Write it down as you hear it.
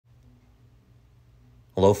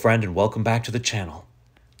Hello friend and welcome back to the channel.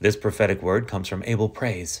 This prophetic word comes from Abel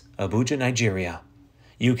Praise, Abuja, Nigeria.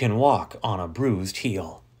 You can walk on a bruised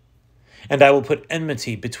heel. And I will put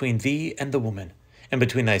enmity between thee and the woman, and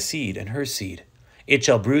between thy seed and her seed. It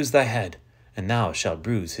shall bruise thy head, and thou shalt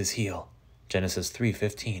bruise his heel. Genesis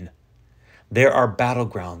 3:15. There are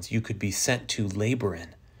battlegrounds you could be sent to labor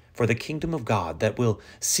in for the kingdom of God that will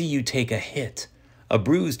see you take a hit, a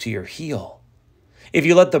bruise to your heel. If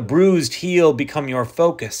you let the bruised heel become your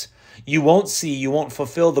focus, you won't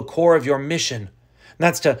fulfill the core of your mission. And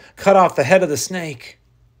that's to cut off the head of the snake.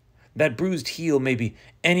 That bruised heel may be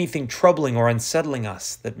anything troubling or unsettling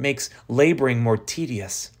us that makes laboring more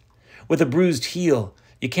tedious. With a bruised heel,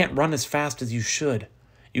 you can't run as fast as you should.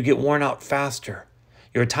 You get worn out faster.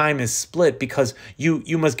 Your time is split because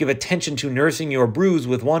you must give attention to nursing your bruise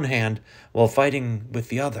with one hand while fighting with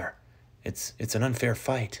the other. It's an unfair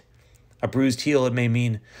fight. A bruised heel, it may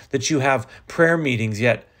mean that you have prayer meetings,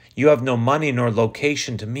 yet you have no money nor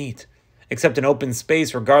location to meet, except an open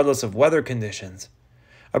space regardless of weather conditions.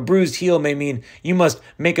 A bruised heel may mean you must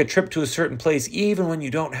make a trip to a certain place even when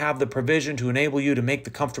you don't have the provision to enable you to make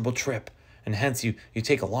the comfortable trip, and hence you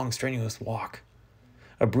take a long, strenuous walk.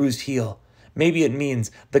 A bruised heel, maybe it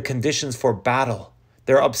means the conditions for battle.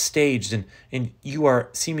 They're upstaged and you are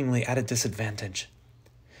seemingly at a disadvantage.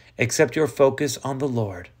 Accept your focus on the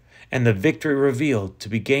Lord, and the victory revealed to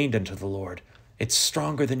be gained unto the Lord. It's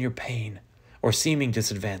stronger than your pain or seeming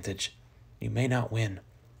disadvantage. You may not win.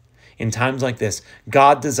 In times like this,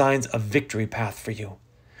 God designs a victory path for you,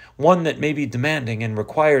 one that may be demanding and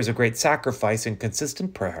requires a great sacrifice and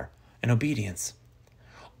consistent prayer and obedience.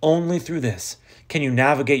 Only through this can you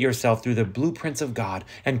navigate yourself through the blueprints of God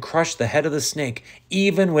and crush the head of the snake,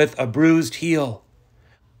 even with a bruised heel.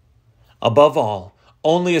 Above all,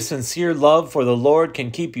 only a sincere love for the Lord can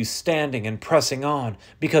keep you standing and pressing on,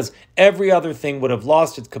 because every other thing would have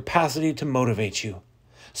lost its capacity to motivate you.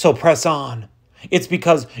 So press on. It's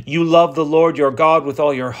because you love the Lord your God with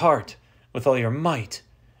all your heart, with all your might,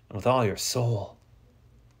 and with all your soul.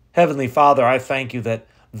 Heavenly Father, I thank you that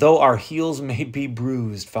though our heels may be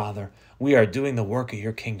bruised, Father, we are doing the work of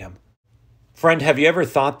your kingdom. Friend, have you ever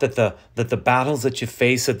thought that the battles that you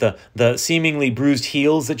face, that the seemingly bruised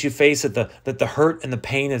heels that you face, that the hurt and the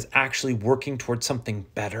pain is actually working towards something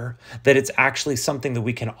better? That it's actually something that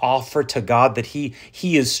we can offer to God, that He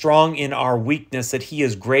is strong in our weakness, that He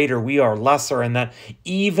is greater, we are lesser, and that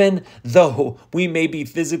even though we may be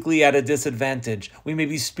physically at a disadvantage, we may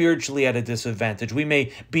be spiritually at a disadvantage, we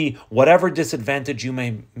may be whatever disadvantage you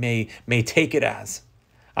may take it as.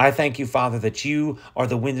 I thank you, Father, that you are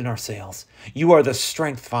the wind in our sails. You are the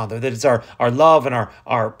strength, Father, that it's our love and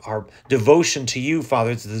our devotion to you,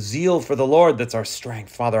 Father. It's the zeal for the Lord that's our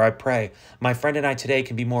strength. Father, I pray my friend and I today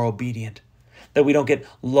can be more obedient, that we don't get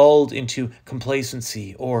lulled into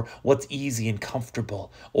complacency or what's easy and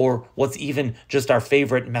comfortable or what's even just our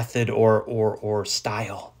favorite method or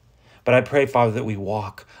style. But I pray, Father, that we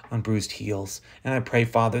walk on bruised heels. And I pray,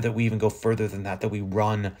 Father, that we even go further than that we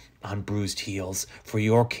run on bruised heels for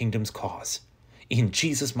your kingdom's cause. In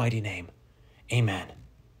Jesus' mighty name, amen.